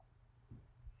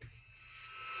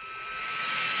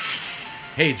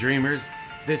Hey dreamers,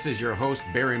 this is your host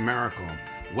Barry Maracle.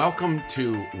 Welcome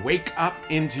to Wake Up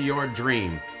Into Your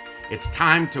Dream. It's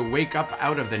time to wake up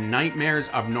out of the nightmares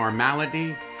of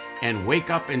normality and wake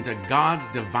up into God's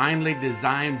divinely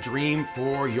designed dream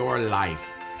for your life.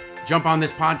 Jump on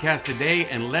this podcast today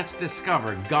and let's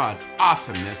discover God's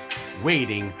awesomeness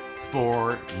waiting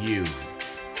for you.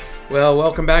 Well,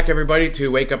 welcome back everybody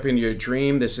to Wake Up Into Your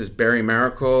Dream. This is Barry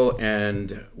Maracle,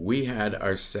 and we had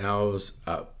ourselves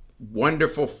a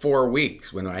wonderful 4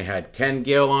 weeks when I had Ken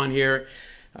Gill on here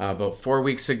about 4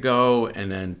 weeks ago,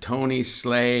 and then Tony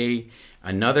Slay,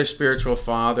 another spiritual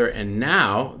father, and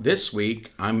now this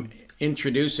week I'm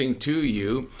introducing to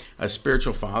you a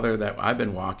spiritual father that I've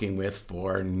been walking with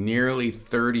for nearly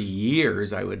 30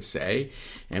 years, I would say,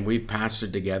 and we've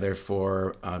pastored together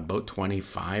for about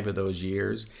 25 of those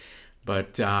years.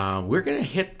 But we're going to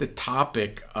hit the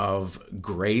topic of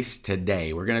grace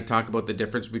today. We're going to talk about the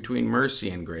difference between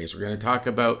mercy and grace. We're going to talk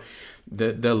about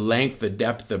the length, the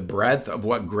depth, the breadth of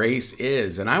what grace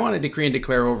is. And I want to decree and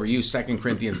declare over you 2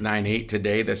 Corinthians 9:8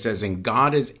 today that says, "And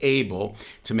God is able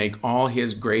to make all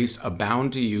his grace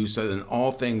abound to you, so that in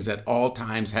all things at all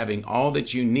times, having all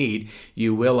that you need,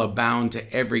 you will abound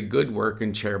to every good work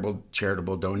and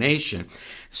charitable donation."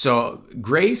 So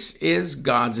grace is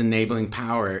God's enabling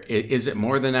power. Is it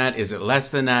more than that? Is it less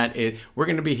than that? We're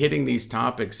going to be hitting these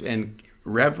topics. And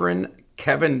Reverend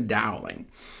Kevin Dowling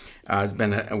has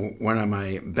been one of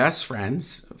my best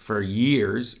friends for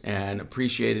years, and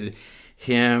appreciated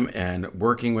him and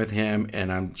working with him. And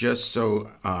I'm just so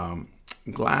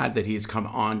glad that he's come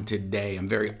on today. I'm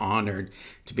very honored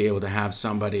to be able to have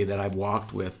somebody that I've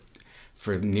walked with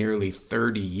for nearly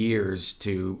 30 years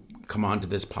to come on to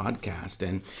this podcast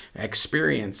and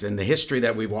experience and the history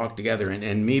that we've walked together.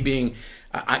 And me being,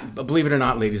 I believe it or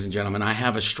not, ladies and gentlemen, I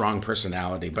have a strong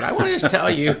personality. But I want to just tell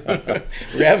you,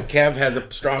 Rev Kev has a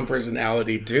strong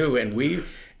personality too. And we,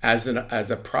 as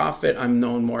a prophet, I'm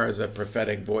known more as a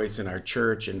prophetic voice in our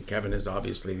church. And Kevin is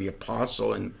obviously the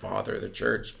apostle and father of the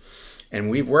church. And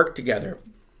we've worked together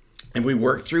and we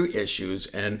worked through issues.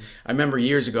 And I remember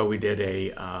years ago we did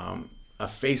a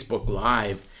Facebook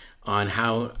Live on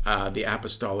how the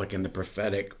apostolic and the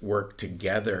prophetic work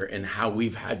together and how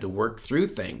we've had to work through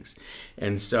things.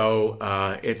 And so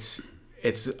it's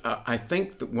I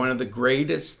think that one of the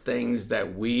greatest things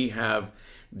that we have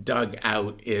dug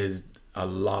out is a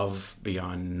love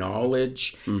beyond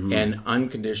knowledge, and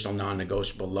unconditional,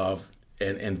 non-negotiable love.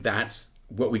 And that's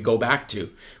what we go back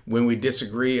to when we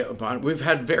disagree upon. We've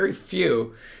had very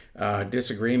few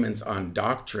disagreements on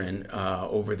doctrine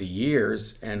over the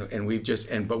years, and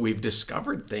we've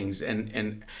discovered things,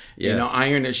 and you know,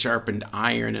 iron has sharpened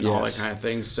iron, and all that kind of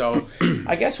thing. So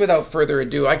I guess without further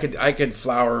ado, I could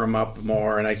flower him up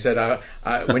more. And I said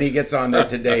when he gets on there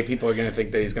today, people are going to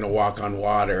think that he's going to walk on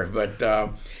water, but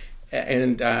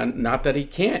not that he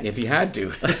can't if he had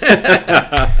to.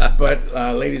 But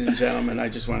ladies and gentlemen, I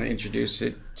just want to introduce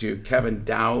it to Kevin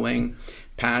Dowling,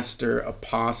 pastor,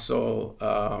 apostle,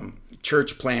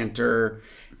 church planter,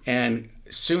 and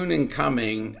soon in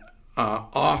coming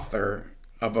author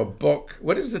of a book.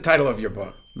 What is the title of your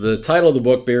book? The title of the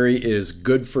book, Barry, is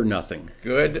Good for Nothing.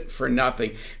 Good for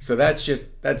Nothing. So that's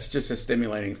just a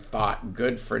stimulating thought.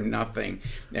 Good for nothing,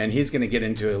 and he's going to get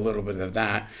into a little bit of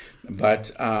that.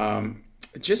 But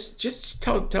just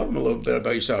tell them a little bit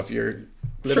about yourself. You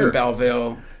live in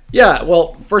Belleville. Yeah,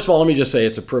 well, first of all, let me just say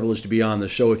it's a privilege to be on the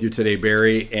show with you today,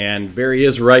 Barry. And Barry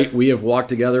is right. We have walked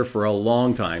together for a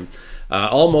long time,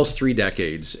 almost 3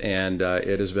 decades. And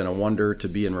it has been a wonder to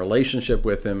be in relationship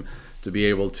with him, to be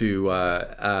able to,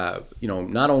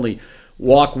 not only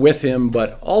walk with him,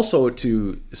 but also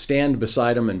to stand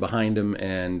beside him and behind him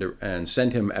and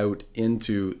send him out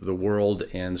into the world.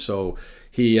 And so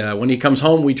when he comes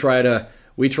home, we try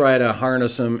to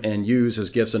harness him and use his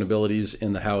gifts and abilities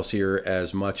in the house here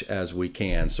as much as we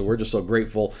can. So we're just so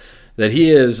grateful that he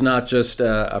is not just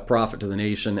a prophet to the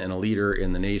nation and a leader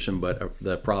in the nation, but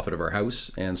the prophet of our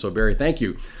house. And so, Barry, thank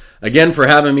you again for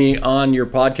having me on your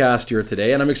podcast here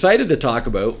today. And I'm excited to talk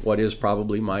about what is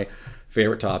probably my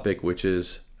favorite topic, which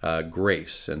is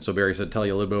grace. And so, Barry said, tell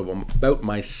you a little bit about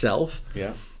myself.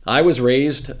 Yeah. I was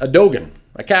raised a Dogan,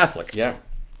 a Catholic. Yeah.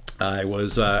 I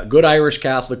was a good Irish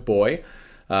Catholic boy.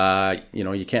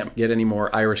 You can't get any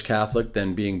more Irish Catholic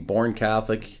than being born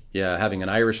Catholic, having an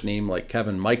Irish name like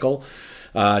Kevin Michael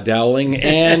Dowling,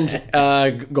 and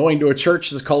going to a church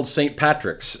that's called St.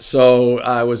 Patrick's. So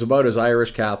I was about as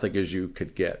Irish Catholic as you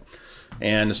could get.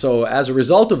 And so as a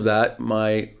result of that,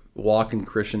 my walk in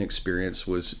Christian experience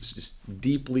was just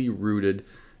deeply rooted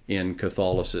in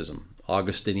Catholicism,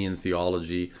 Augustinian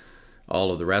theology,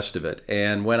 all of the rest of it.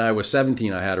 And when I was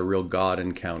 17, I had a real God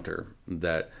encounter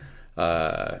that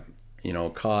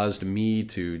caused me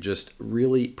to just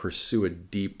really pursue a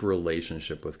deep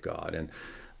relationship with God. And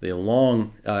the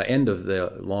long end of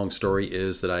the long story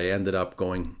is that I ended up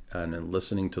going and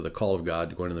listening to the call of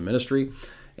God, going to the ministry,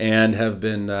 and have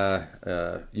been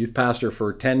youth pastor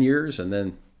for 10 years, and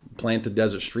then planted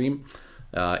Desert Stream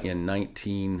in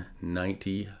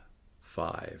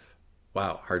 1995.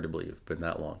 Wow, hard to believe, been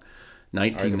that long.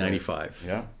 1995.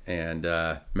 Yeah. And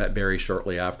met Barry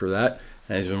shortly after that,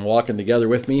 and he's been walking together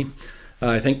with me,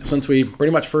 I think, since we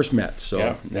pretty much first met.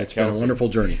 So it's been a wonderful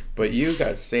journey. But you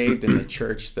got saved in the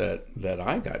church that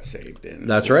I got saved in.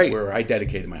 That's right. Where I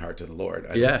dedicated my heart to the Lord.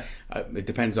 It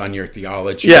depends on your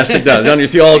theology. Yes, it does. On your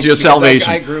theology of salvation.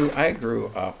 I grew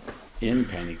up in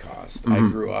Pentecost. I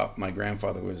grew up. My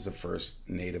grandfather was the first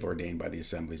native ordained by the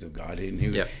Assemblies of God,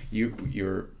 and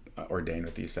you're ordained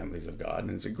with the Assemblies of God,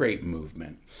 and it's a great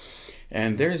movement.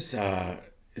 And there's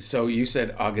so you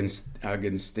said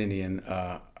Augustinian,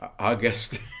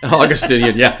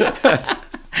 Augustinian, yeah.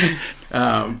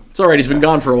 It's all right. He's been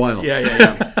gone for a while.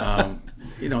 Yeah.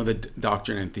 The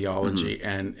doctrine and theology,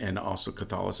 and also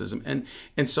Catholicism,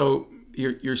 and so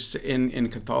you're in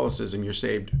Catholicism, you're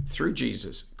saved through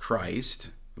Jesus Christ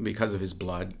because of his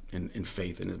blood and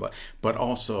faith in his blood, but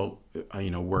also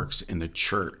works in the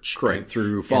church, correct,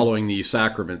 through following the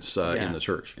sacraments in the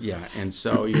church. Yeah, and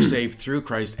so you're saved through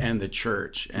Christ and the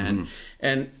church, and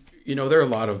there are a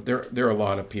lot of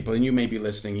people, and you may be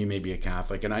listening, you may be a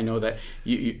Catholic, and I know that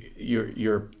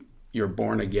you're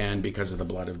born again because of the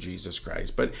blood of Jesus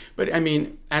Christ, but I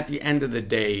mean, at the end of the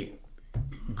day,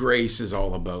 grace is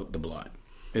all about the blood.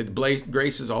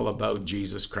 Grace is all about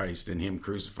Jesus Christ and him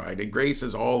crucified. And grace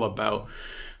is all about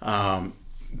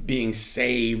being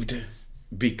saved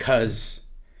because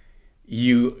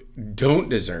you don't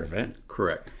deserve it.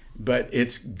 Correct. But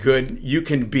it's good. You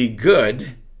can be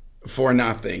good for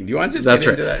nothing. Do you want to just get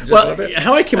into that just a little bit?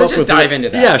 How I came Let's up just with dive into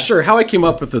that. Yeah, sure. How I came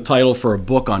up with the title for a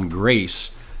book on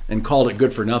grace and called it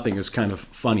Good for Nothing is kind of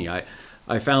funny. I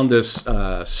found this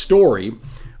story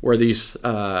where these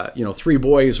three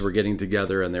boys were getting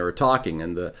together, and they were talking,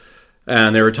 and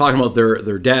they were talking about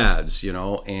their dads,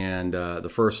 and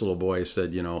the first little boy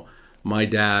said, my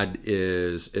dad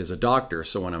is a doctor,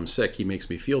 so when I'm sick, he makes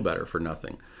me feel better for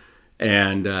nothing.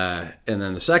 And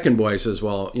then the second boy says,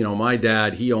 well, my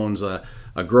dad, he owns a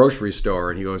grocery store,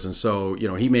 and he goes, and so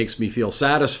he makes me feel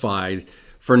satisfied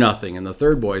for nothing. And the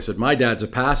third boy said, my dad's a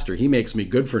pastor, he makes me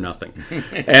good for nothing.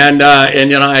 and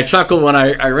I chuckled when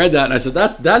I read that, and I said,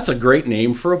 that's a great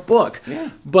name for a book. Yeah.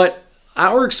 But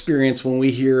our experience when we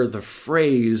hear the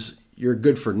phrase you're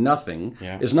good for nothing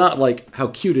is not like how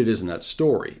cute it is in that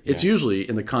story. It's usually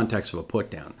in the context of a put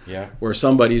down, where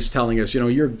somebody's telling us,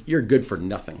 you're good for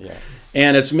nothing. Yeah.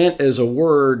 And it's meant as a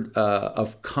word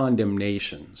of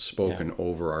condemnation spoken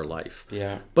over our life.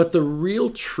 Yeah. But the real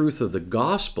truth of the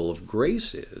gospel of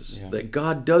grace is that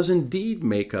God does indeed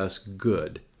make us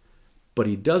good, but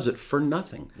he does it for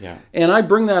nothing. Yeah. And I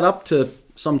bring that up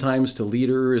sometimes to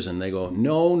leaders, and they go,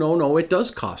 no, it does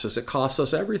cost us. It costs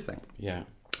us everything. Yeah.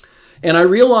 And I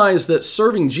realize that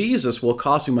serving Jesus will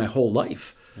cost me my whole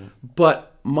life. Yeah.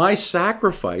 But my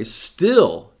sacrifice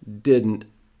still didn't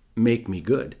make me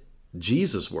good.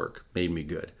 Jesus' work made me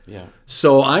good. Yeah.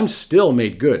 So I'm still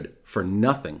made good for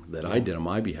nothing that I did on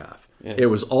my behalf. Yes. It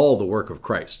was all the work of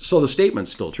Christ. So the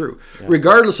statement's still true. Yeah.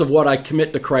 Regardless of what I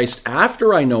commit to Christ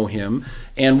after I know him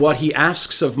and what he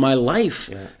asks of my life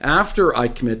after I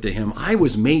commit to him, I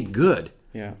was made good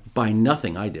by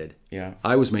nothing I did. Yeah,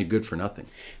 I was made good for nothing.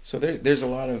 So there's a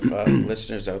lot of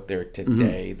listeners out there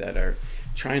today that are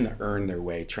trying to earn their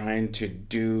way, trying to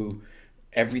do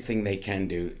everything they can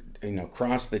do,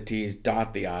 cross the T's,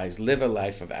 dot the I's, live a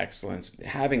life of excellence,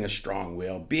 having a strong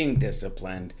will, being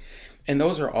disciplined. And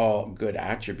those are all good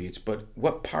attributes, but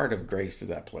what part of grace does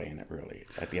that play in it really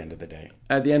at the end of the day?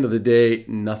 At the end of the day,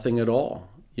 nothing at all.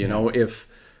 If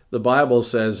the Bible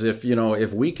says if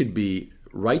we could be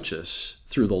righteous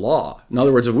through the law. In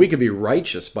other words, if we could be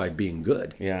righteous by being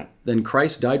good, then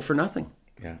Christ died for nothing.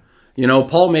 Yeah.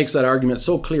 Paul makes that argument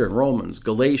so clear in Romans,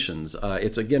 Galatians.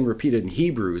 It's again repeated in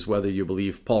Hebrews, whether you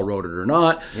believe Paul wrote it or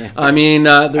not. Yeah. I mean,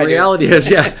 the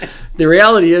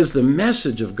reality is the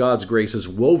message of God's grace is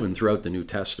woven throughout the New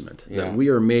Testament, that we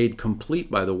are made complete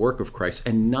by the work of Christ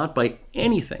and not by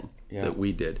anything that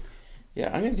we did. Yeah,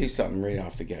 I'm going to do something right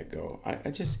off the get-go.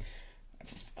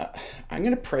 I'm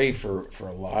going to pray for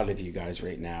a lot of you guys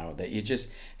right now that you just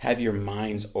have your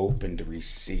minds open to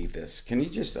receive this. Can you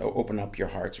just open up your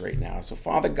hearts right now? So,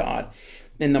 Father God,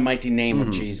 in the mighty name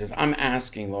of Jesus, I'm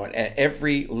asking, Lord,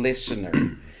 every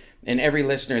listener and every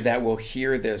listener that will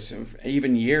hear this,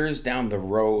 even years down the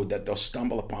road, that they'll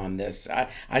stumble upon this.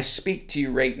 I speak to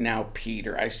you right now,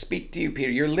 Peter. I speak to you, Peter.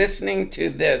 You're listening to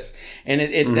this, and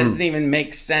it doesn't even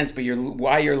make sense, but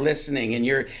why you're listening, and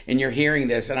you're hearing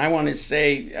this. And I want to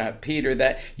say, Peter,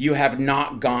 that you have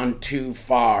not gone too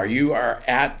far. You are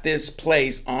at this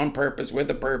place on purpose, with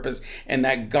a purpose, and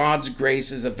that God's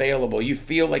grace is available. You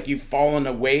feel like you've fallen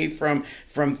away from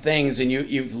things, and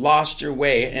you've lost your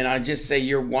way. And I just say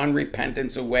you're one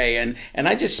repentance away, and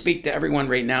I just speak to everyone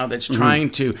right now that's trying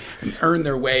to earn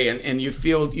their way, and you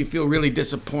feel really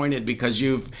disappointed because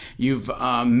you've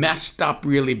messed up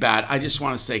really bad. I just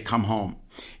want to say, come home.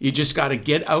 You just got to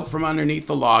get out from underneath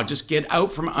the law. Just get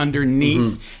out from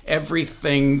underneath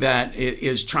everything that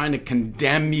is trying to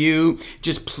condemn you.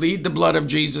 Just plead the blood of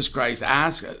Jesus Christ.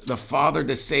 Ask the Father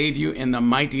to save you in the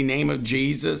mighty name of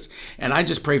Jesus. And I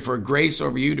just pray for grace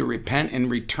over you to repent and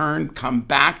return. Come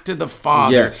back to the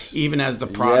Father, even as the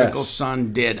prodigal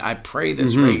son did. I pray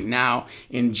this right now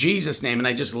in Jesus' name. And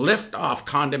I just lift off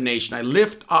condemnation. I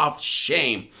lift off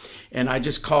shame. And I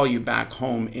just call you back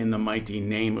home in the mighty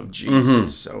name of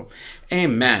Jesus. So,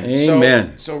 amen.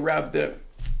 Amen. So Rev, the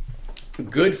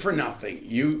good for nothing.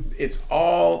 It's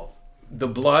all the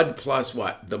blood plus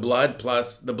what? The blood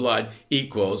plus the blood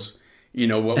equals,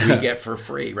 what we get for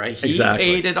free, right? He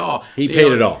paid it all. He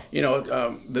paid it all.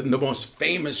 The most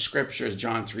famous scripture is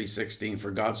John 3:16.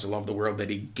 For God so loved the world that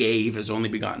he gave his only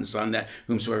begotten Son, that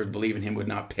whomsoever would believe in him would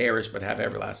not perish but have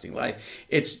everlasting life.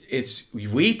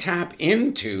 We tap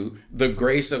into the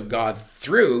grace of God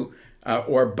through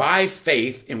or by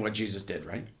faith in what Jesus did,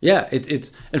 right? Yeah,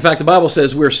 it's in fact the Bible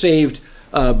says we're saved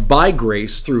by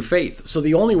grace through faith. So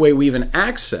the only way we even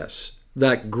access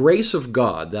that grace of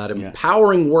God, that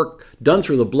empowering work done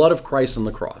through the blood of Christ on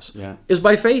the cross, is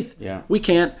by faith. Yeah. We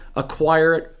can't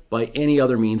acquire it by any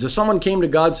other means. If someone came to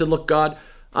God and said, "Look, God,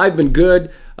 I've been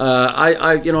good.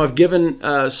 I've given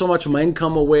so much of my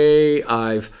income away.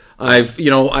 I've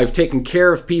taken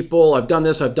care of people. I've done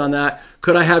this. I've done that.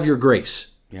 Could I have your grace?"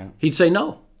 Yeah. He'd say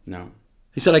no. No.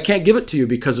 He said, "I can't give it to you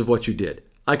because of what you did.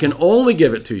 I can only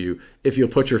give it to you if you'll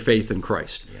put your faith in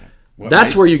Christ." Yeah.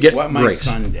 That's where you get what my grace.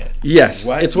 son did. Yes,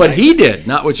 it's what he did,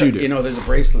 not what you do. There's a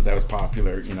bracelet that was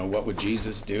popular. What would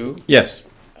Jesus do? Yes.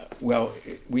 Well,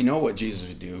 we know what Jesus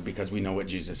would do because we know what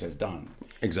Jesus has done.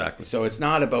 Exactly. So it's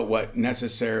not about what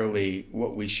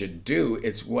we should do.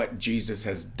 It's what Jesus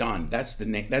has done. That's the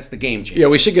game changer. Yeah,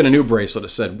 we should get a new bracelet that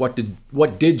said, "What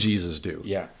did Jesus do?"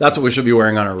 Yeah, that's what we should be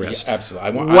wearing on our wrist. Yeah,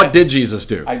 absolutely. What did Jesus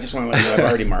do? I just want to let you know I've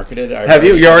already marketed it. Have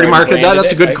you? You already marketed that?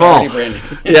 That's a good call.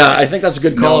 Yeah, I think that's a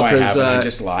good call. No, I haven't. I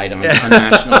just lied on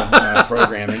national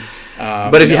programming.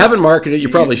 But if you haven't marketed it, you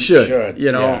probably should.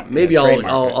 Maybe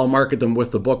I'll market them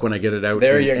with the book when I get it out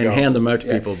and hand them out to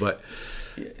people. But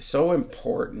so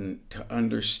important to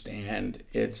understand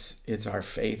it's our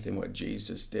faith in what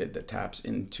Jesus did that taps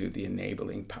into the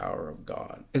enabling power of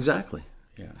God. Exactly.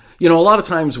 Yeah. A lot of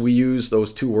times we use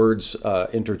those two words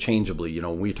interchangeably.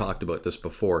 We talked about this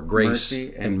before: grace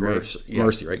and mercy.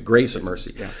 Mercy, right? Grace and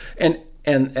mercy. Yeah.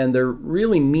 And they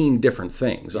really mean different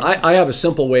things. I have a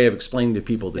simple way of explaining to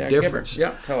people the difference.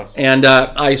 Tell us. And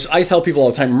I tell people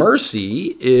all the time,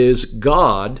 mercy is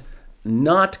God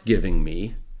not giving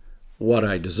me what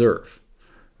I deserve,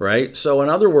 right? So in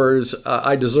other words,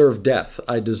 I deserve death.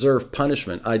 I deserve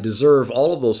punishment. I deserve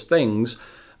all of those things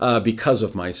because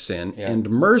of my sin. Yeah. And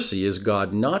mercy is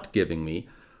God not giving me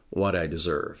what I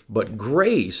deserve. But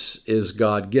grace is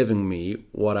God giving me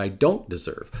what I don't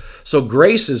deserve. So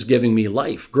grace is giving me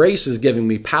life. Grace is giving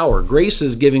me power. Grace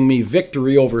is giving me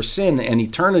victory over sin and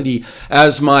eternity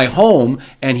as my home.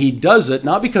 And he does it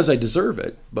not because I deserve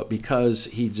it, but because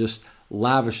he just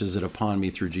lavishes it upon me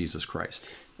through Jesus Christ.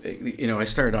 I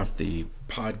started off the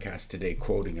podcast today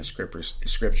quoting a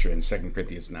scripture in 2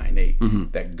 Corinthians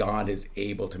 9:8 that God is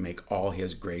able to make all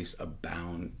his grace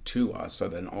abound to us, so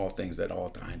that in all things at all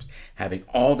times, having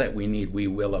all that we need, we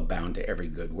will abound to every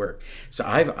good work. So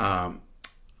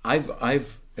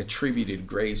I've attributed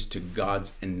grace to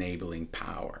God's enabling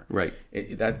power. Right.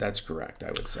 That's correct,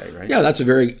 I would say, right? Yeah, that's a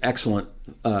very excellent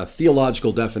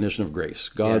theological definition of grace.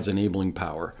 God's enabling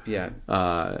power. Yeah.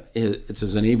 It's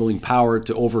his enabling power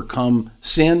to overcome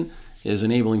sin, his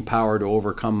enabling power to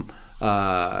overcome,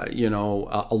 a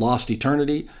lost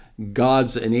eternity.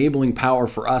 God's enabling power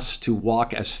for us to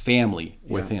walk as family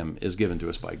with him is given to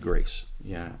us by grace.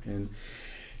 Yeah. And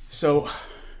so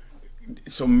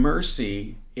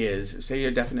mercy is, say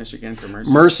your definition again for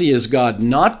mercy. Mercy is God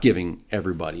not giving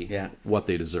everybody what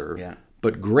they deserve. Yeah.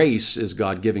 But grace is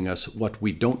God giving us what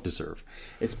we don't deserve.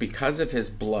 It's because of his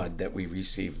blood that we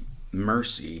receive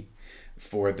mercy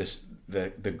for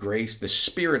the grace, the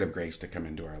Spirit of grace to come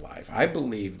into our life. I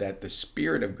believe that the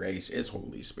Spirit of grace is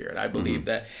Holy Spirit. I believe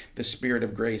that the Spirit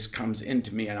of grace comes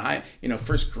into me. And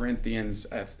 1 Corinthians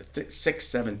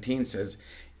 6:17 says,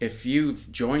 if you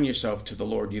join yourself to the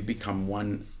Lord, you become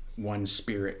one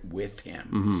spirit with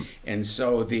him. And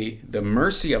so the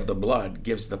mercy of the blood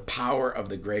gives the power of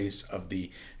the grace of the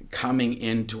coming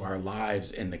into our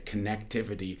lives and the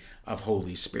connectivity of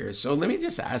Holy Spirit. So let me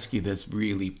just ask you this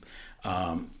really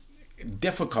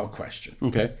difficult question.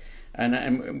 Okay.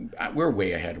 And we're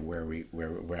way ahead of where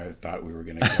I thought we were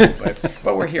going to go,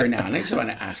 but we're here now, and I just want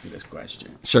to ask you this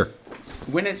question. Sure.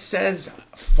 When it says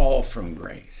 "fall from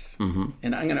grace,"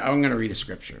 and I'm gonna read a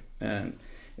scripture, and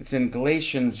it's in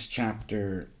Galatians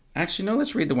chapter. Actually, no,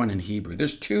 let's read the one in Hebrew.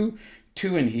 There's two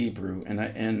in Hebrew,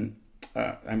 two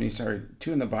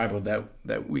in the Bible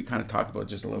that we kind of talked about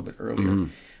just a little bit earlier.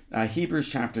 Hebrews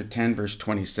chapter 10, verse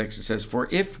 26, it says, "For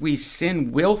if we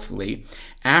sin willfully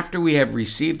after we have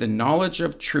received the knowledge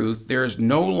of truth, there is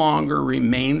no longer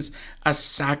remains a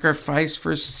sacrifice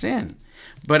for sin,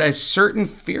 but a certain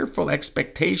fearful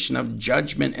expectation of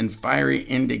judgment and fiery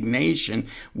indignation,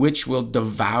 which will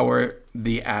devour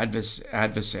the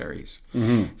adversaries."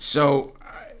 So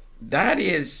that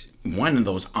is one of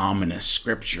those ominous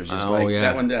scriptures.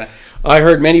 That one. I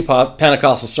heard many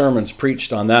Pentecostal sermons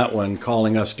preached on that one,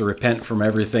 calling us to repent from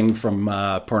everything from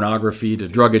pornography to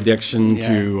drug addiction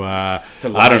to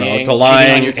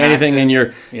lying, anything, and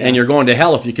you're going to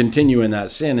hell if you continue in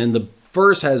that sin. And the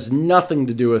verse has nothing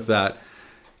to do with that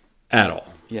at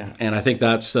all. Yeah. And I think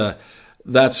that's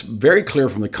very clear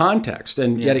from the context,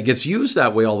 and yet it gets used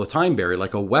that way all the time, Barry,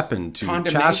 like a weapon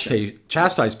to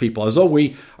chastise people, as though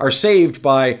we are saved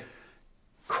by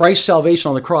Christ's salvation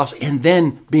on the cross and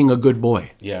then being a good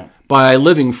boy. Yeah. By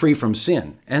living free from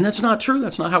sin. And that's not true.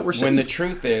 That's not how we're saved. When the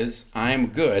truth is, I'm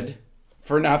good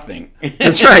for nothing.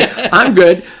 That's right. I'm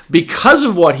good because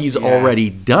of what he's already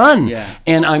done. Yeah.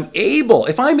 And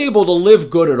if I'm able to live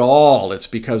good at all, it's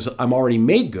because I'm already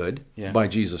made good by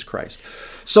Jesus Christ.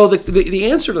 So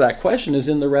the answer to that question is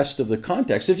in the rest of the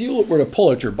context. If you were to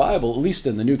pull out your Bible, at least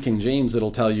in the New King James,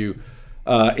 it'll tell you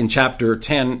in chapter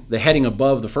 10, the heading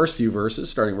above the first few verses,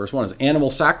 starting verse 1, is animal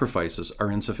sacrifices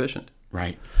are insufficient.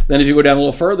 Right. Then if you go down a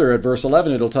little further at verse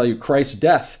 11, it'll tell you Christ's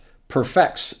death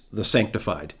perfects the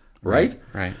sanctified. Right?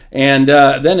 Right. And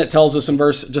then it tells us in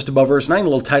just above verse 9, the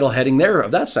little title heading there of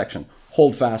that section,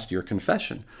 hold fast your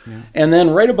confession. Yeah. And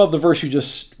then right above the verse you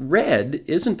just read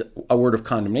isn't a word of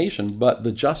condemnation, but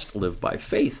the just live by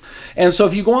faith. And so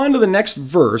if you go on to the next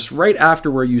verse, right after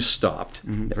where you stopped,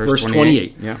 verse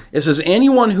 28, it says,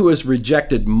 anyone who has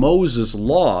rejected Moses'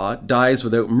 law dies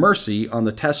without mercy on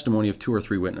the testimony of 2 or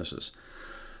 3 witnesses.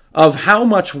 Of how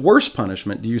much worse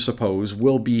punishment do you suppose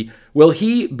will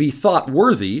he be thought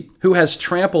worthy who has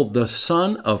trampled the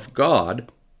Son of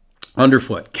God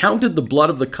underfoot, counted the blood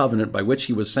of the covenant by which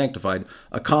he was sanctified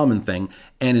a common thing,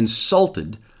 and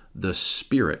insulted the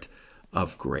Spirit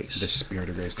of grace? The Spirit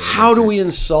of grace. How do we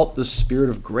insult the Spirit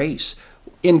of grace?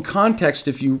 In context,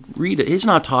 if you read it, he's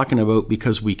not talking about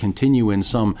because we continue in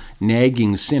some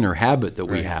nagging sin or habit that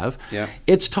we have. Yeah.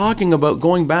 It's talking about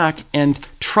going back and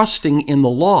trusting in the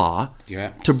law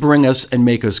to bring us and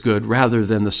make us good rather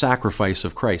than the sacrifice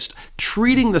of Christ.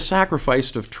 Treating the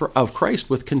sacrifice of Christ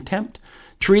with contempt.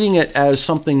 Treating it as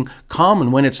something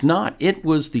common when it's not. It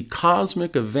was the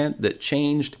cosmic event that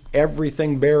changed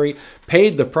everything, Barry,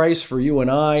 paid the price for you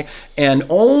and I, and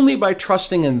only by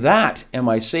trusting in that am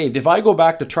I saved. If I go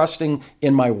back to trusting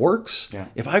in my works,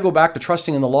 if I go back to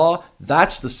trusting in the law,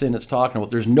 that's the sin it's talking about.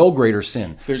 There's no greater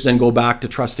sin than go back to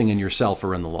trusting in yourself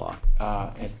or in the law.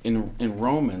 In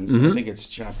Romans, I think it's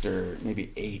chapter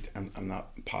maybe 8, I'm not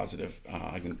positive,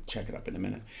 I can check it up in a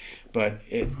minute, but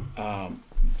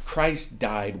Christ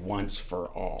died once for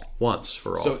all. Once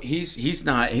for all. So he's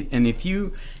not, and if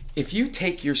you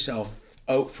take yourself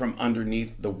out from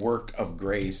underneath the work of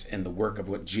grace and the work of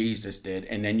what Jesus did,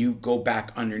 and then you go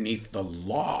back underneath the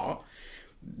law,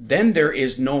 then there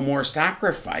is no more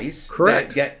sacrifice.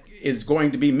 Correct. That is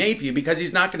going to be made for you, because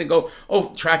he's not going to go,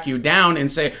 track you down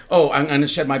and say, I'm going to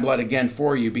shed my blood again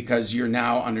for you because you're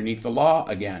now underneath the law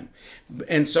again.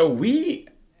 And so we,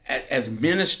 as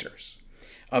ministers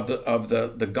of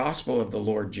the gospel of the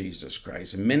Lord Jesus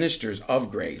Christ, ministers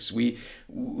of grace, we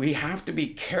have to be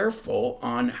careful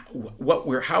on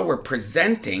how we're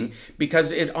presenting,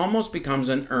 because it almost becomes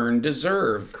an earned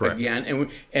deserve. Correct. Again.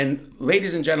 And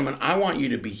ladies and gentlemen, I want you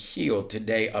to be healed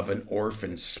today of an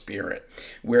orphan spirit,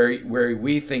 where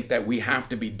we think that we have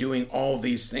to be doing all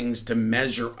these things to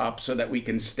measure up so that we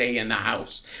can stay in the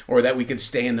house, or that we can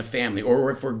stay in the family, or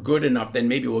if we're good enough, then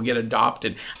maybe we'll get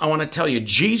adopted. I want to tell you,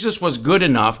 Jesus was good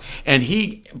enough enough, and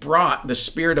he brought the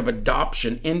spirit of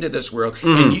adoption into this world.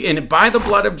 And by the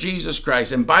blood of Jesus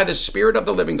Christ and by the Spirit of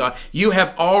the living God, you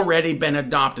have already been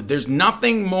adopted. There's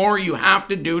nothing more you have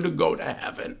to do to go to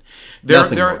heaven.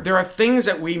 There are things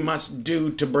that we must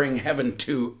do to bring heaven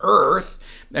to earth.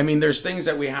 I mean, there's things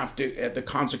that we have to, at the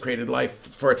consecrated life,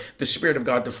 for the Spirit of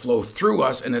God to flow through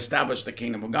us and establish the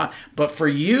kingdom of God. But for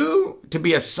you to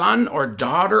be a son or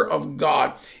daughter of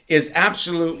God is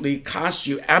costs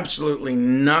you absolutely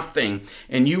nothing.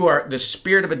 And the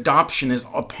spirit of adoption is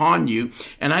upon you.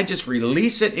 And I just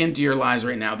release it into your lives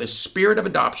right now, the spirit of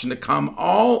adoption to come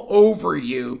all over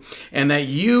you, and that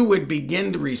you would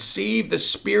begin to receive the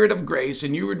spirit of grace,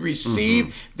 and you would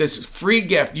receive this free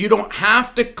gift. You don't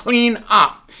have to clean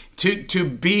up to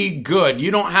be good.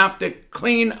 You don't have to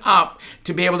clean up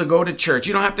to be able to go to church.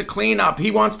 You don't have to clean up.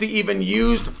 He wants to even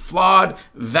use flawed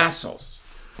vessels.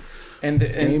 And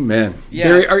Amen. Yeah.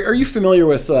 Barry, are you familiar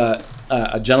with a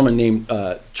gentleman named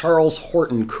Charles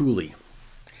Horton Cooley?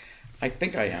 I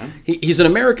think I am. He's an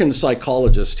American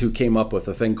psychologist who came up with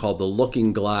a thing called the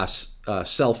looking glass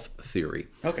self theory.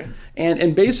 Okay.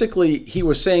 And basically he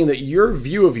was saying that your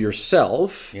view of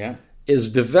yourself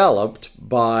is developed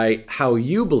by how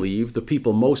you believe the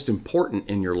people most important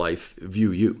in your life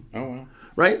view you. Oh, wow.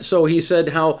 Right? So he said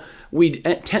how we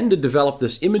tend to develop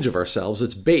this image of ourselves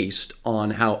that's based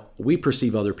on how we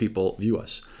perceive other people view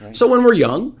us. Right. So when we're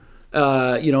young,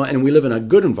 and we live in a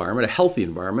good environment, a healthy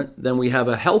environment, then we have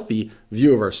a healthy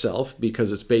view of ourselves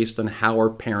because it's based on how our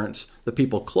parents, the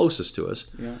people closest to us,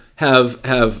 have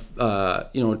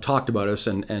talked about us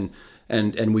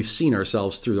and we've seen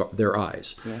ourselves through their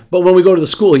eyes. Yeah. But when we go to the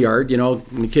schoolyard, and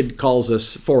the kid calls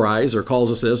us Four Eyes or calls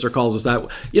us this or calls us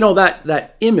that,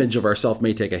 that image of ourselves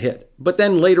may take a hit. But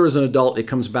then later as an adult, it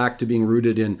comes back to being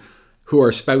rooted in who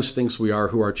our spouse thinks we are,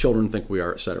 who our children think we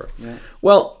are, etc. Yeah.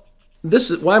 Well,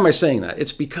 why am I saying that?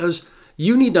 It's because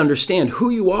you need to understand who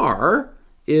you are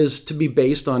is to be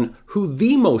based on who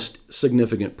the most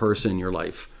significant person in your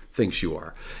life thinks you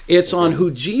are. It's on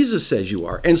who Jesus says you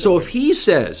are. And so if he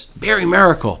says, Barry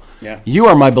Maracle, you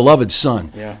are my beloved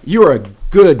son. Yeah. You are a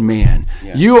good man.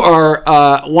 Yeah. You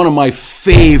are one of my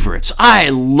favorites. I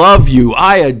love you.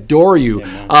 I adore you.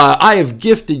 I have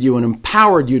gifted you and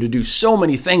empowered you to do so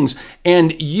many things.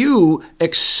 And you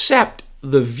accept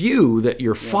the view that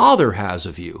your father has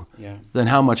of you, then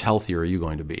how much healthier are you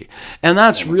going to be? And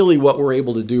that's really what we're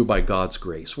able to do by God's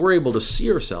grace. We're able to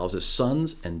see ourselves as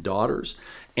sons and daughters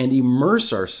and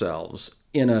immerse ourselves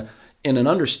in an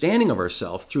understanding of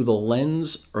ourselves through the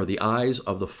lens or the eyes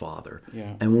of the Father.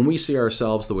 Yeah. And when we see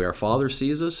ourselves the way our Father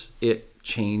sees us, it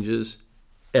changes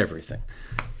everything.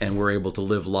 And we're able to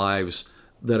live lives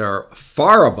that are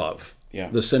far above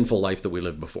the sinful life that we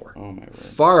lived before. Oh, my word.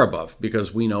 Far above,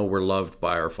 because we know we're loved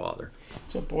by our Father.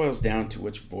 So it boils down to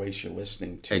which voice you're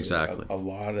listening to. Exactly. A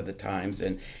lot of the times.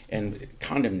 And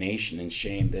condemnation and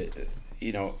shame that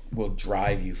will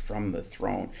drive you from the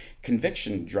throne.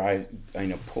 Conviction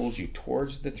pulls you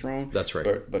towards the throne. That's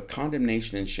right. But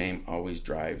condemnation and shame always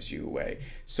drives you away.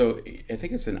 So I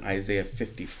think it's in Isaiah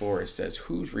 54. It says,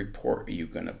 "Whose report are you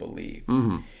going to believe?"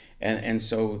 Mm-hmm. And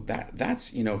so that's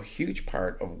huge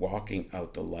part of walking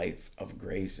out the life of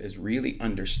grace is really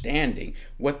understanding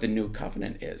what the new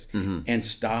covenant is, and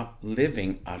stop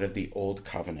living out of the old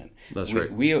covenant. That's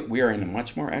right. We are in a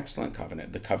much more excellent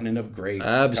covenant, the covenant of grace,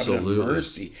 absolutely, the covenant of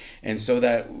mercy, and so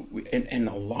that and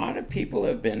a lot of people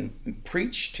have been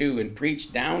preached to and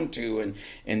preached down to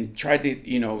and tried to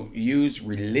use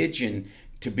religion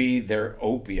to be their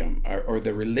opium, or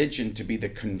the religion to be the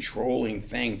controlling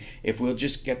thing. If we'll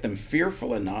just get them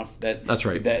fearful enough that's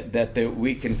right, that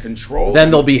we can control then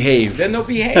them, they'll behave.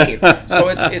 So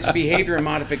it's behavior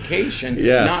modification,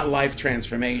 not life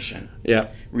transformation. Yeah,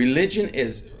 religion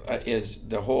is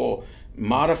the whole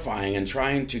modifying and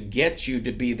trying to get you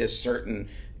to be this certain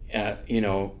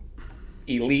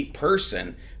elite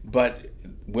person. But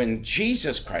when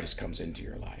Jesus Christ comes into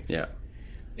your life,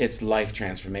 it's life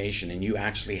transformation, and you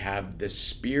actually have the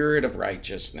spirit of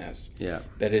righteousness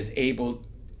that is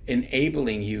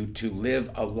enabling you to live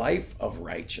a life of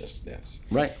righteousness.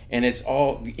 Right. And it's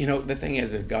all, the thing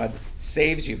is that God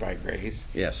saves you by grace.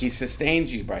 Yes. He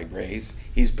sustains you by grace.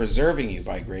 He's preserving you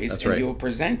by grace. That's and right. He will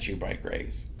present you by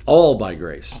grace. All by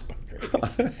grace. All by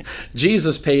grace.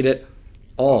 Jesus paid it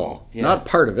all. Not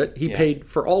part of it. He paid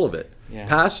for all of it. Yeah.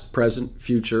 Past, present,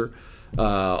 future,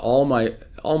 all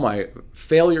my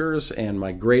failures and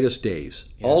my greatest days,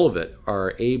 all of it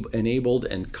are enabled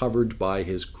and covered by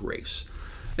His grace.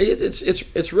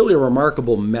 It's really a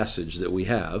remarkable message that we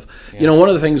have. Yeah. One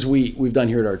of the things we've done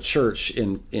here at our church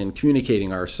in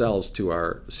communicating ourselves to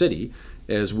our city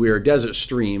is we are a desert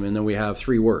stream, and then we have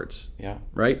three words. Yeah.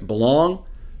 Right? Belong,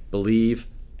 believe,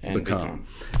 And become.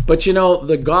 But you know,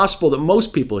 the gospel that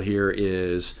most people hear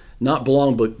is not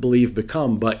belong, believe,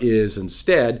 become, but is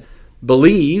instead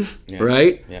believe,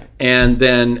 right? Yeah. And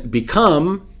then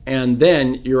become, and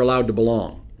then you're allowed to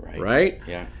belong. Right?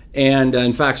 Yeah. And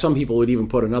in fact, some people would even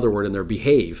put another word in there,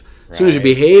 behave. As soon as you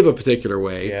behave a particular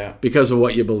way because of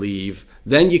what you believe,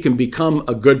 then you can become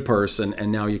a good person,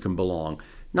 and now you can belong.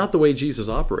 Not the way Jesus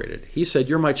operated. He said,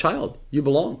 you're my child. You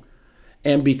belong.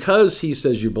 And because he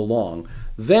says you belong,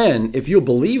 then if you'll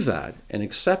believe that and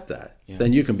accept that,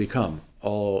 then you can become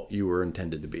all you were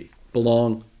intended to be.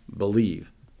 Belong,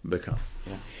 believe, become.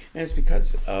 Yeah. And it's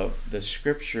because of the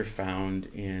scripture found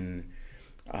in,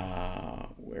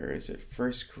 where is it?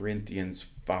 2 Corinthians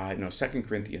 5.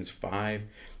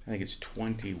 I think it's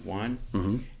 21.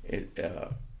 Mm-hmm.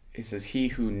 It says, he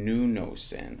who knew no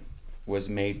sin was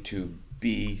made to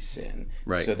be sin,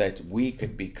 so that we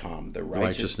could become the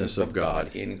righteousness of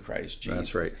God in Christ Jesus.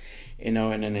 That's right. You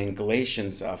know, and then in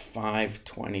Galatians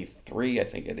 5:23, I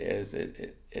think it is,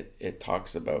 it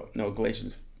talks about,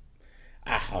 Galatians,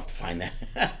 I'll have to find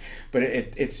that. But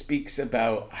it speaks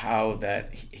about how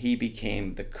that he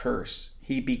became the curse.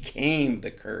 He became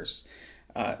the curse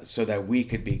so that we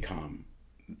could become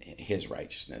his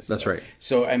righteousness. That's right.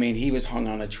 So, I mean, he was hung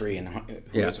on a tree, and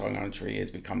who was hung on a tree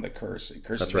has become the curse. It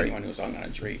curses anyone who's hung on a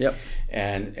tree. Yep.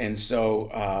 And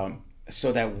so,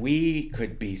 so that we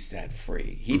could be set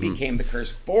free. He became the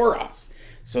curse for us.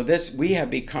 So we have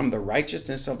become the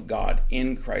righteousness of God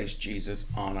in Christ Jesus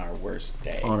on our worst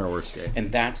day. On our worst day.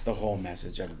 And that's the whole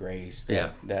message of grace.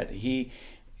 That he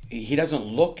doesn't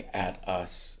look at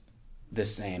us the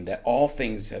same, that all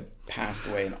things have passed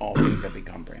away and all things have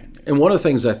become brand new. And one of the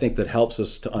things I think that helps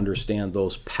us to understand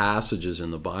those passages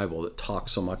in the Bible that talk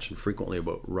so much and frequently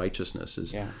about righteousness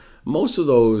is most of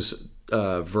those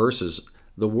verses,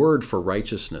 the word for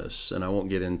righteousness, and I won't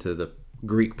get into the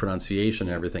Greek pronunciation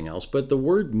and everything else, but the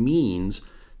word means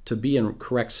to be in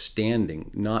correct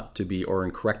standing, not to be, or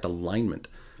in correct alignment.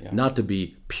 Not to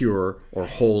be pure or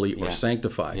holy or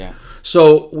sanctified.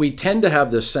 So we tend to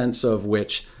have this sense of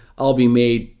which I'll be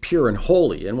made pure and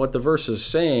holy. And what the verse is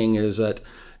saying is that,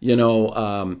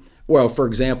 for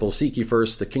example, seek ye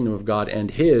first the kingdom of God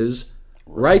and his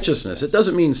righteousness. It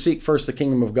doesn't mean seek first the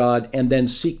kingdom of God and then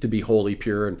seek to be holy,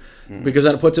 pure, and because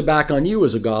then it puts it back on you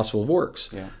as a gospel of works.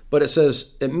 But it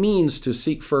says it means to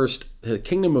seek first the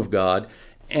kingdom of God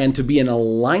and to be in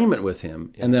alignment with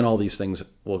him, and then all these things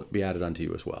will be added unto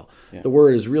you as well. The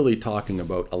word is really talking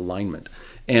about alignment.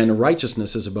 And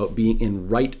righteousness is about being in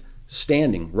right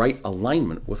standing, right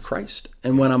alignment with Christ.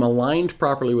 And when I'm aligned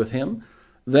properly with him,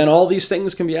 then all these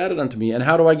things can be added unto me. And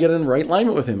how do I get in right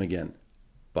alignment with him again?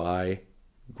 By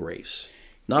grace.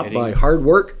 Not by hard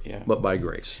work, but by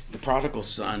grace. The prodigal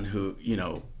son who,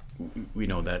 we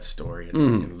know that story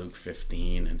in Luke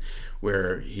 15, and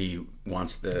where he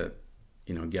wants to,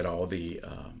 get all the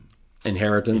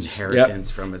inheritance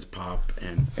from his pop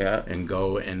and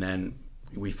go, and then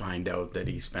we find out that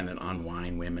he spent it on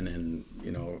wine, women, and,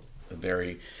 a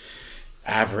very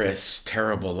avarice,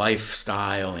 terrible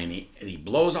lifestyle, and he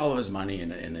blows all of his money,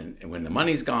 and then when the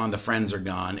money's gone, the friends are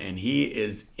gone, and he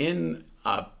is in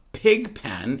a pig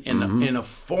pen in a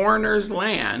foreigner's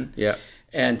land,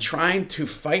 and trying to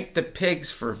fight the pigs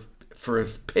for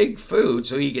pig food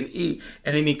so he can eat,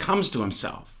 and then he comes to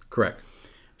himself. Correct.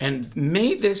 And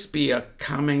may this be a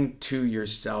coming to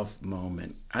yourself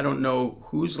moment. I don't know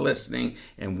who's listening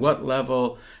and what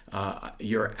level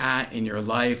you're at in your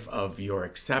life of your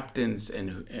acceptance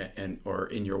and or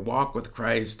in your walk with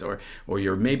Christ, or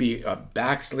you're maybe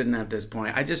backslidden at this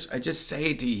point. I just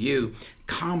say to you,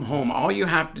 come home. All you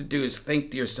have to do is think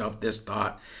to yourself this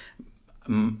thought: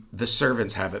 the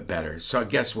servants have it better. So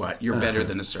guess what? You're better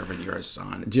than a servant. You're a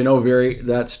son. Do you know, Barry,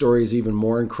 that story is even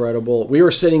more incredible. We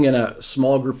were sitting in a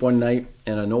small group one night,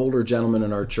 and an older gentleman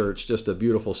in our church, just a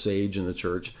beautiful sage in the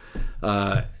church,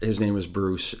 his name was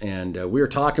Bruce, and we were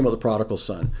talking about the prodigal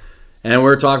son. And we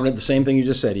were talking about the same thing you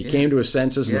just said. He came to his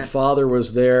senses, and the father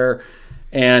was there.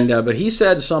 And but he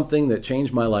said something that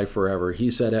changed my life forever. He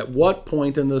said, at what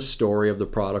point in the story of the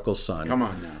prodigal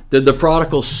son did the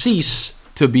prodigal cease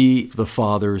to be the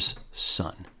father's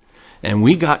son? And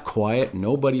we got quiet.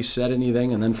 Nobody said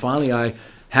anything. And then finally I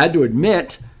had to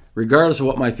admit, regardless of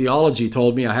what my theology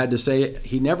told me, I had to say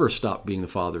he never stopped being the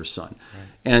father's son. Right.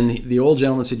 And the old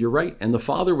gentleman said, you're right. And the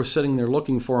father was sitting there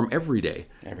looking for him every day.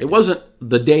 It wasn't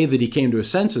the day that he came to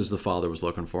his senses the father was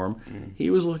looking for him.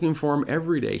 He was looking for him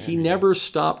every day. He never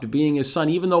stopped being his son.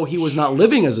 Even though he was not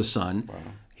living as a son,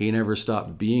 he never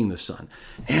stopped being the son.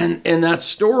 And that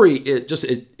story, it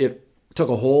took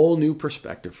a whole new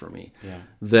perspective for me. Yeah.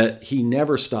 That he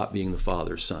never stopped being the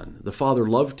Father's son. The Father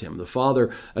loved him. The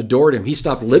Father adored him. He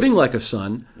stopped living like a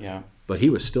son, Yeah. but he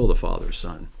was still the Father's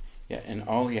son. Yeah, and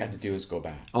all he had to do is go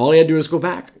back. All he had to do is go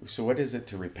back. So what is it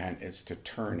to repent? It's to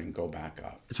turn and go back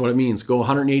up. That's what it means. Go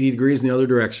 180 degrees in the other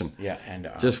direction. Yeah,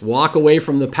 and just walk away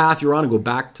from the path you're on and go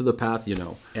back to the path you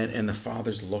know. And the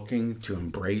Father's looking to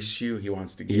embrace you. He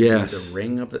wants to give Yes. you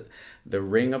the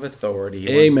ring of authority.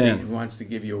 Amen. He wants to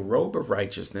give you a robe of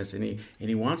righteousness, and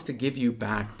he wants to give you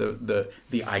back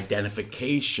the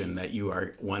identification that you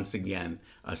are once again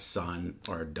a son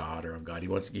or a daughter of God. He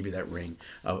wants to give you that ring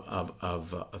of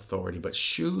authority, but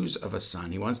shoes of a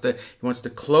son. He wants to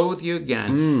clothe you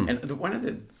again. And one of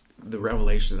the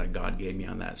revelations that God gave me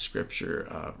on that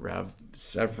scripture, Rev,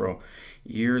 several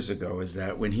years ago, is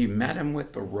that when he met him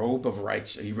with the robe of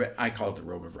righteousness, I call it the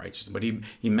robe of righteousness, but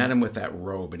he met him with that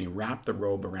robe, and he wrapped the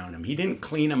robe around him. He didn't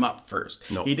clean him up first.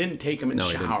 No. He didn't take him and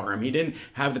shower him. He didn't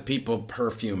have the people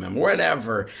perfume him,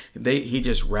 whatever. He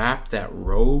just wrapped that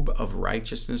robe of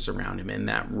righteousness around him, and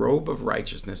that robe of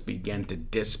righteousness began to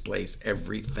displace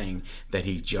everything that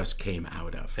he just came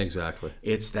out of. Exactly.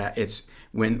 It's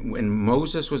when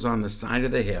Moses was on the side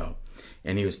of the hill,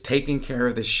 and he was taking care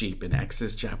of the sheep in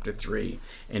Exodus chapter 3,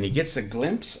 and he gets a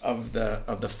glimpse of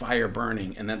the fire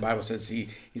burning, and then the Bible says he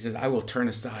says, I will turn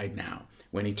aside now.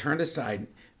 When he turned aside,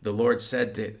 the Lord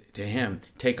said to him,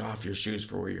 take off your shoes,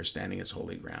 for where you're standing is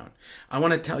holy ground. I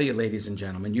want to tell you, ladies and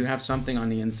gentlemen, you have something on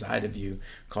the inside of you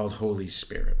called Holy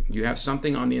Spirit. You have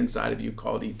something on the inside of you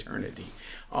called eternity.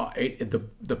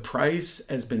 The price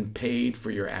has been paid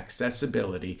for your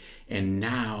accessibility, and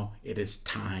now it is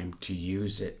time to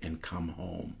use it and come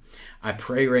home. I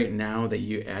pray right now that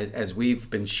you, as we've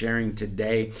been sharing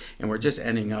today, and we're just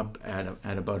ending up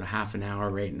at about a half an hour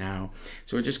right now,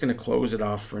 so we're just going to close it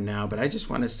off for now, but I just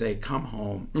want to say, come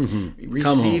home.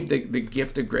 Receive the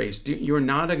gift of grace. You're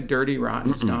not a dirty,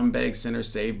 rotten scumbag sinner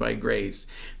saved by grace.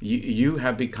 You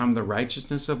have become the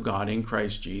righteousness of God in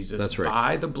Christ Jesus. That's right.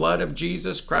 By the blood of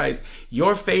Jesus Christ.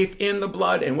 Your faith in the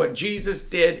blood and what Jesus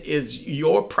did is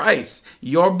your price.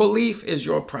 Your belief is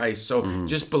your price. So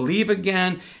just believe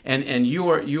again, and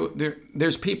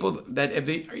there's people that if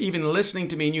they are even listening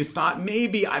to me, and you thought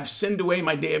maybe I've sinned away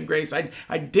my day of grace.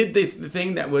 I did the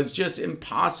thing that was just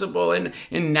impossible, and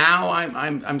now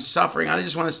I'm suffering. I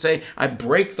just want to say, I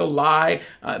break the lie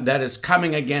that is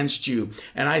coming against you,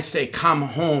 and I say, come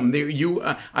home.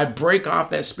 I break off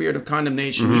that spirit of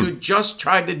condemnation. You just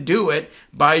tried to do it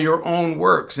by your own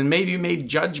works, and maybe you made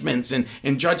judgments, and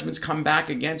judgments come back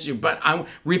against you. But I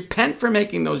repent for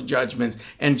making those judgments,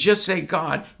 and just say,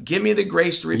 God, give me the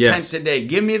grace to repent today.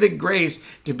 Give me the grace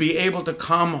to be able to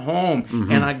come home,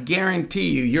 and I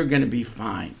guarantee you're going to be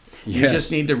fine. You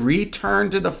just need to return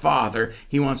to the Father.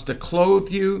 He wants to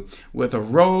clothe you with a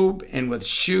robe and with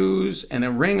shoes and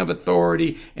a ring of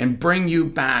authority and bring you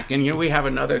back. And we have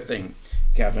another thing,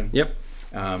 Kevin. Yep.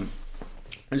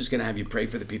 I'm just going to have you pray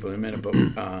for the people in a minute,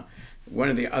 but one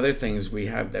of the other things we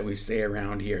have that we say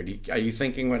around here, are you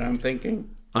thinking what I'm thinking?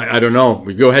 I don't know.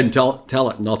 We go ahead and tell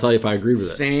it, and I'll tell you if I agree with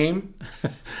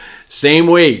it. Same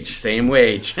wage. Same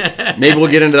wage. Maybe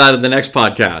we'll get into that in the next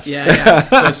podcast.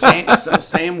 Yeah. So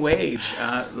same wage.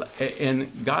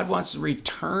 And God wants to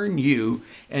return you,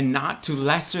 and not to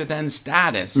lesser than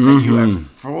status. That you have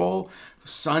full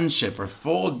sonship or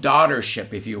full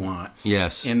daughtership, if you want.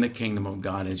 Yes. In the kingdom of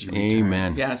God as you return.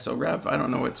 Amen. Yeah. So Rev, I don't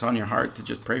know what's on your heart to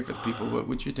just pray for the people.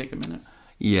 Would you take a minute?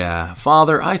 Yeah.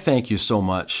 Father, I thank you so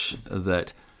much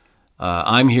that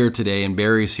I'm here today and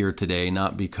Barry's here today,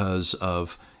 not because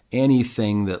of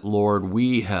anything that, Lord,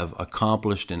 we have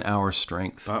accomplished in our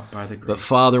strength. But by the grace. But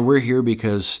Father, we're here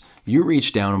because you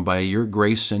reached down, and by your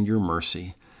grace and your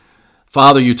mercy,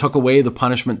 Father, you took away the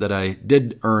punishment that I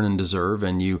did earn and deserve,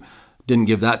 and you didn't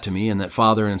give that to me, and that,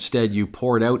 Father, instead you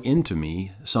poured out into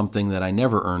me something that I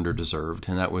never earned or deserved,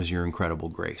 and that was your incredible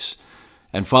grace.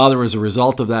 And Father, as a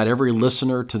result of that, every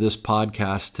listener to this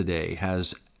podcast today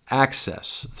has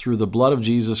access through the blood of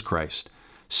Jesus Christ,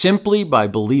 simply by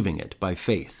believing it, by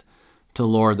faith, to,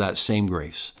 Lord, that same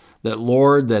grace. That,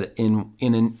 Lord, that in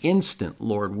an instant,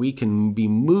 Lord, we can be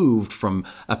moved from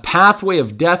a pathway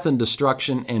of death and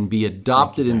destruction and be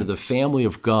adopted into the family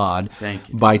of God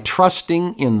by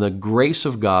trusting in the grace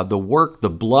of God, the work, the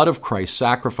blood of Christ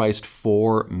sacrificed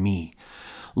for me.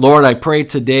 Lord, I pray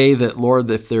today that, Lord,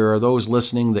 if there are those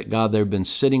listening that, God, they've been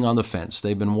sitting on the fence,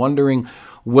 they've been wondering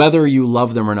whether you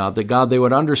love them or not, that, God, they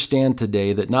would understand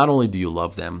today that not only do you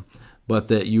love them, but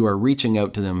that you are reaching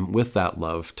out to them with that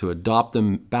love to adopt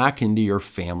them back into your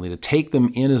family, to take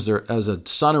them in as a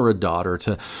son or a daughter,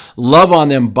 to love on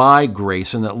them by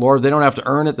grace, and that, Lord, they don't have to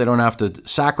earn it, they don't have to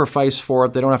sacrifice for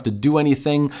it, they don't have to do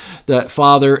anything, that,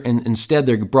 Father, and instead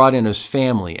they're brought in as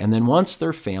family. And then once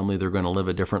they're family, they're going to live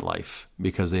a different life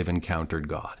because they've encountered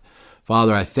God.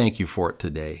 Father, I thank you for it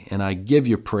today, and I give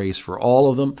you praise for all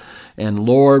of them. And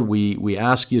Lord, we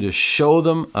ask you to show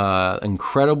them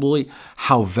incredibly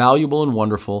how valuable and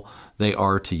wonderful they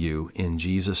are to you. In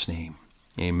Jesus' name,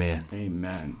 amen.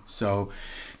 Amen. So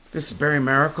this is Barry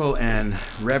Maracle and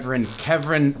Reverend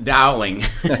Kevin Dowling.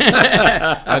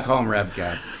 I call him Rev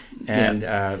Kev.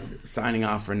 And signing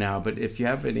off for now. But if you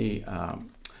have any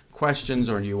questions,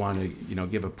 or you want to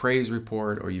give a praise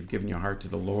report, or you've given your heart to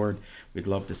the Lord, we'd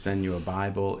love to send you a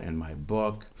Bible and my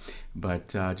book. But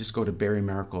just go to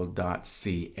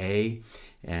barrymaracle.ca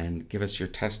and give us your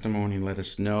testimony and let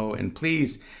us know. And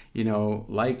please,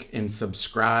 like and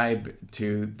subscribe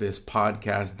to this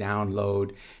podcast,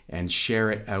 download and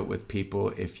share it out with people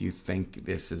if you think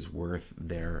this is worth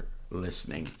their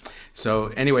listening. So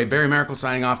anyway, Barry Maracle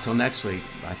signing off till next week.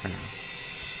 Bye for now.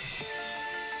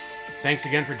 Thanks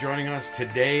again for joining us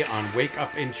today on Wake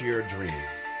Up Into Your Dream.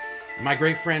 My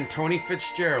great friend Tony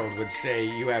Fitzgerald would say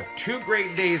you have two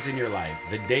great days in your life: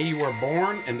 the day you were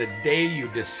born and the day you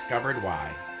discovered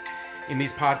why. In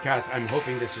these podcasts, I'm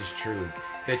hoping this is true,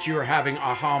 that you are having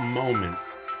aha moments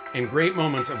and great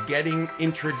moments of getting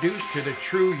introduced to the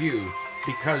true you,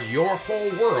 because your whole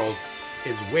world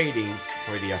is waiting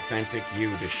for the authentic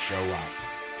you to show up.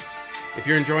 If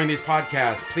you're enjoying these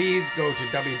podcasts, please go to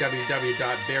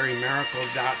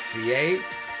www.barrymaracle.ca.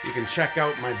 You can check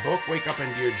out my book, Wake Up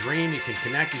Into Your Dream. You can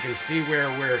connect. You can see where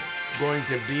we're going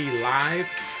to be live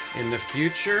in the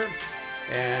future.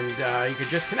 And you can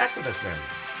just connect with us there.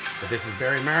 But this is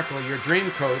Barry Maracle, your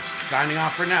dream coach, signing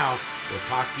off for now. We'll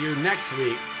talk to you next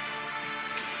week.